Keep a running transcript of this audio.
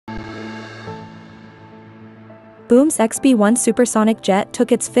Boom's XB-1 supersonic jet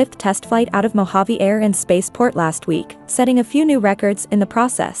took its 5th test flight out of Mojave Air Space Port last week, setting a few new records in the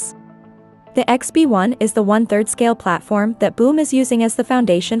process. The XB-1 is the 1/3 scale platform that Boom is using as the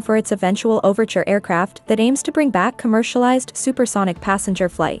foundation for its eventual Overture aircraft that aims to bring back commercialized supersonic passenger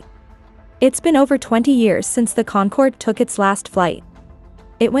flight. It's been over 20 years since the Concorde took its last flight.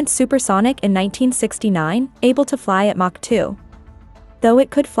 It went supersonic in 1969, able to fly at Mach 2. Though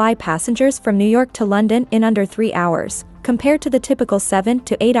it could fly passengers from New York to London in under 3 hours, compared to the typical 7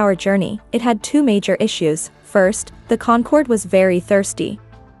 to 8 hour journey, it had two major issues. First, the Concorde was very thirsty.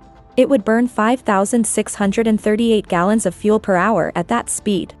 It would burn 5,638 gallons of fuel per hour at that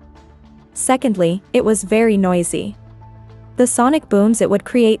speed. Secondly, it was very noisy. The sonic booms it would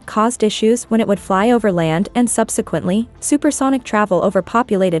create caused issues when it would fly over land, and subsequently, supersonic travel over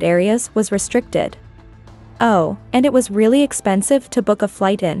populated areas was restricted. Oh, and it was really expensive to book a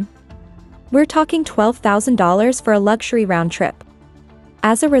flight in. We're talking $12,000 for a luxury round trip.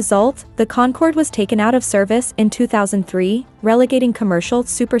 As a result, the Concorde was taken out of service in 2003, relegating commercial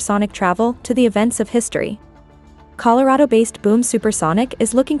supersonic travel to the events of history. Colorado-based Boom Supersonic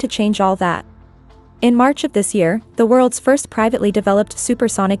is looking to change all that. In March of this year, the world's first privately developed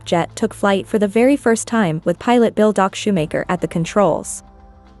supersonic jet took flight for the very first time with pilot Bill "Doc" Shoemaker at the controls.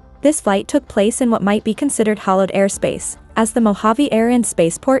 This flight took place in what might be considered hollowed airspace, as the Mojave Air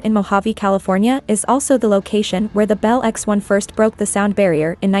Space Port in Mojave, California is also the location where the Bell X-1 first broke the sound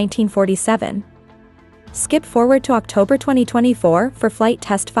barrier in 1947. Skip forward to October 2024 for Flight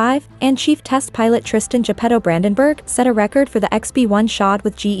Test 5, and Chief Test Pilot Tristan Geppetto Brandenburg set a record for the XB-1 shot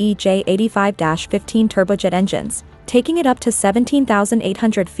with GE J85-15 turbojet engines, taking it up to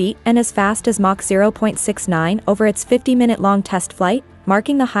 17,800 feet and as fast as Mach 0.69 over its 50-minute-long test flight,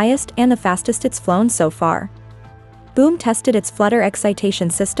 marking the highest and the fastest it's flown so far. Boom tested its flutter excitation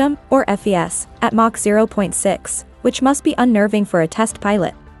system, or FES, at Mach 0.6, which must be unnerving for a test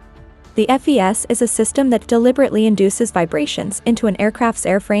pilot. The FES is a system that deliberately induces vibrations into an aircraft's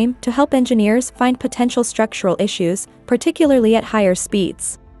airframe to help engineers find potential structural issues, particularly at higher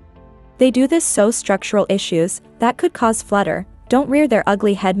speeds. They do this so structural issues that could cause flutter don't rear their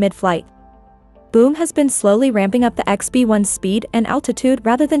ugly head mid-flight. Boom has been slowly ramping up the XB-1's speed and altitude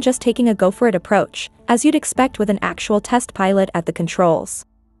rather than just taking a go-for-it approach, as you'd expect with an actual test pilot at the controls.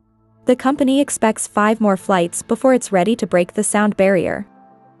 The company expects 5 more flights before it's ready to break the sound barrier.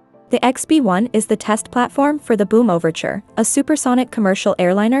 The XB-1 is the test platform for the Boom Overture, a supersonic commercial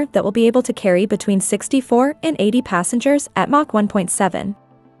airliner that will be able to carry between 64 and 80 passengers at Mach 1.7.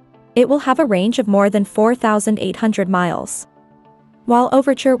 It will have a range of more than 4,800 miles. While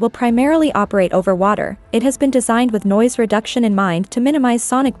Overture will primarily operate over water, it has been designed with noise reduction in mind to minimize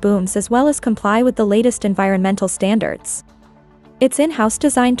sonic booms as well as comply with the latest environmental standards. Its in-house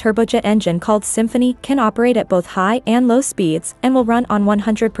designed turbojet engine called Symphony can operate at both high and low speeds and will run on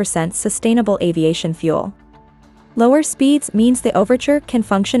 100% sustainable aviation fuel. Lower speeds means the Overture can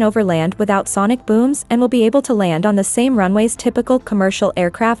function over land without sonic booms and will be able to land on the same runways typical commercial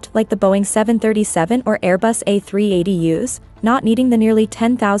aircraft like the Boeing 737 or Airbus A380 use, not needing the nearly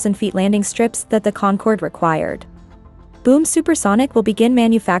 10,000 feet landing strips that the Concorde required. Boom Supersonic will begin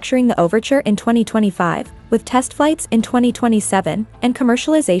manufacturing the Overture in 2025, with test flights in 2027 and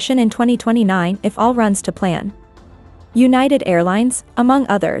commercialization in 2029 if all runs to plan. United Airlines, among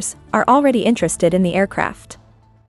others, are already interested in the aircraft.